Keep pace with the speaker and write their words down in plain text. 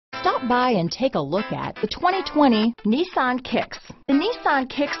Stop by and take a look at the 2020 Nissan Kicks. The Nissan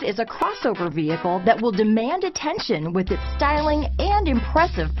Kicks is a crossover vehicle that will demand attention with its styling and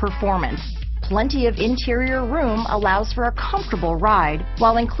impressive performance. Plenty of interior room allows for a comfortable ride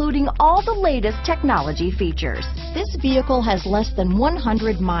while including all the latest technology features. This vehicle has less than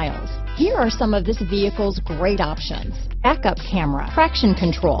 100 miles. Here are some of this vehicle's great options: backup camera, traction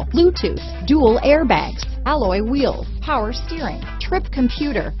control, Bluetooth, dual airbags, alloy wheels, power steering, trip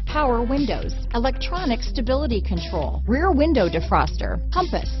computer, power windows, electronic stability control, rear window defroster,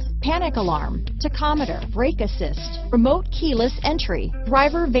 compass, panic alarm, tachometer, brake assist, remote keyless entry,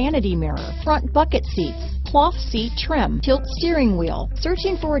 driver vanity mirror, front bucket seats, cloth seat trim, tilt steering wheel.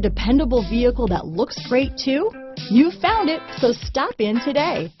 Searching for a dependable vehicle that looks great too? You found it, so stop in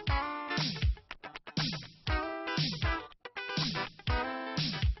today.